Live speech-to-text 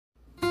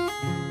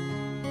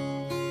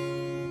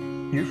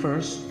You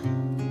first.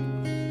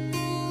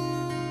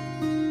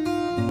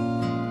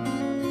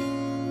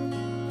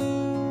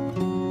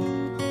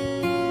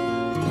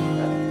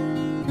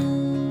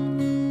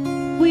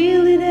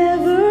 Will it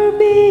ever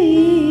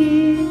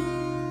be?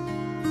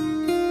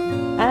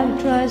 I've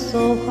tried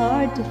so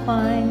hard to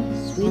find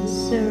sweet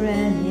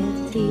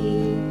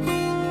serenity.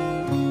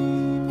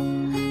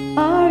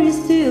 Are you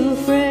still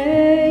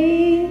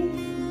afraid?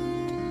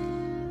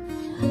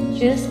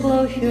 Just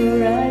close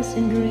your eyes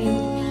and dream,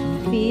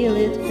 feel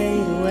it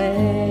fade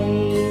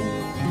away.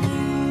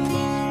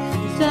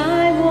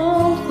 Time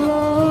won't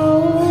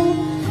flow,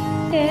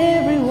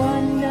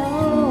 everyone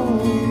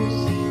knows.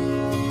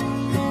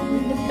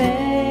 When the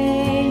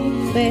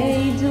pain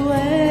fades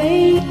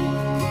away,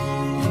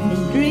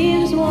 and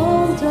dreams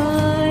won't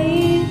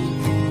die,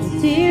 the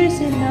tears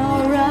in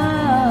our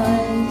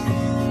eyes,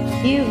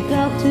 you've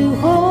got to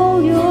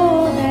hold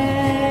your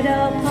head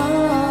up high.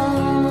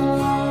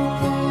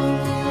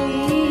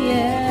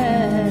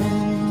 Yeah,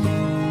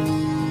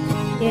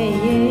 yeah.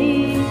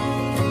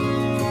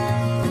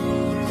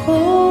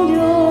 Hold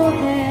your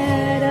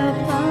head up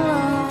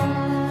high.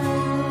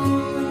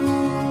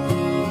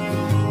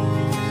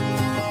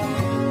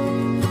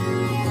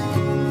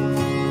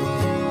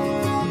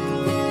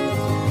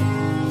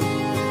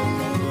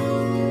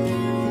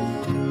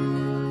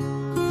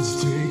 It's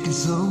taking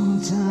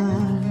some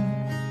time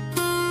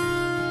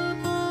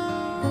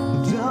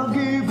without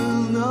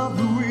giving up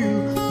the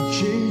will to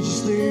change your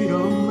state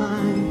of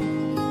mind.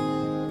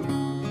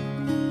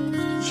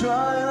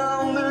 Try and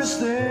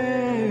understand.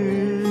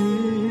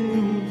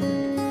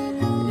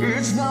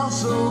 It's not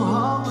so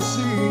hard to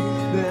see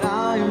that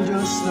I am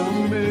just a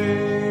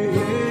man.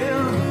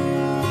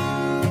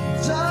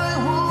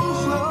 Time won't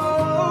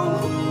flow,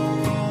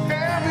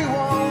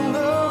 everyone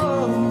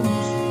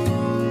knows.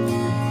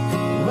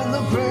 When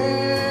the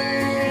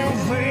pain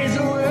fades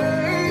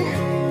away,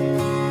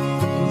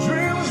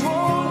 dreams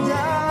won't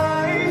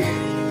die,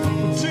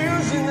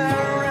 tears in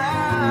their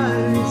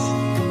eyes.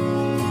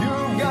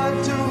 You've got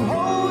to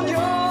hold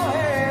your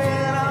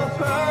head up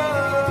high.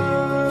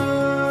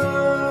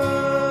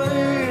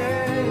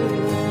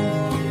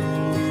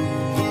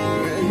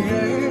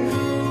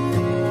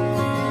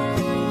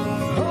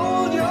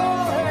 Hold your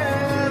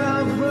head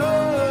up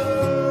high.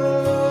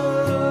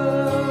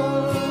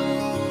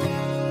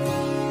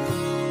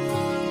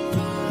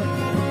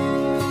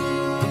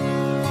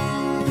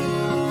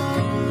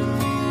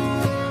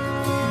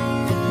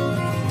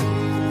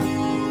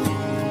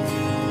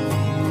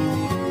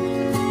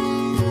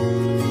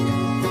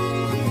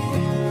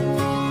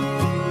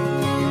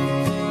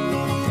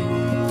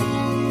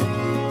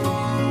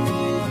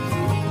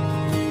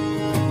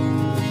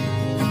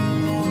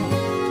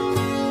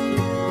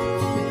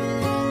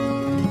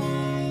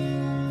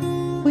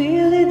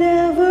 Will it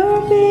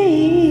ever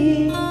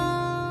be?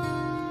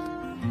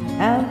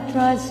 I've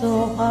tried so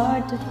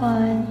hard to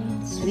find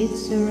sweet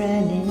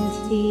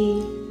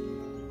serenity.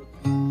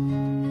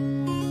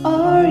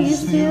 Are you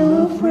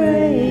still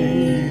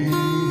afraid?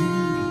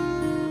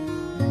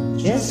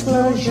 Just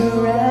close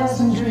your eyes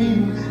and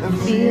dream and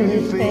feel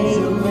it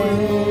fade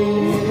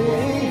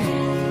away.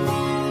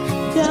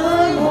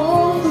 Time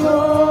won't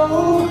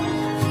flow,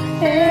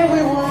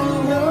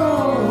 everyone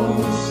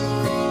knows.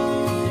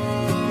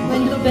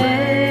 When the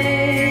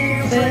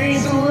pain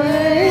fades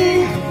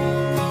away,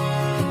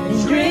 and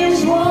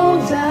dreams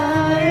won't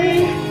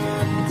die,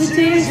 the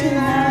tears in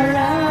our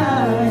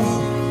eyes,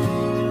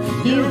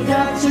 you've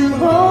got to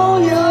hold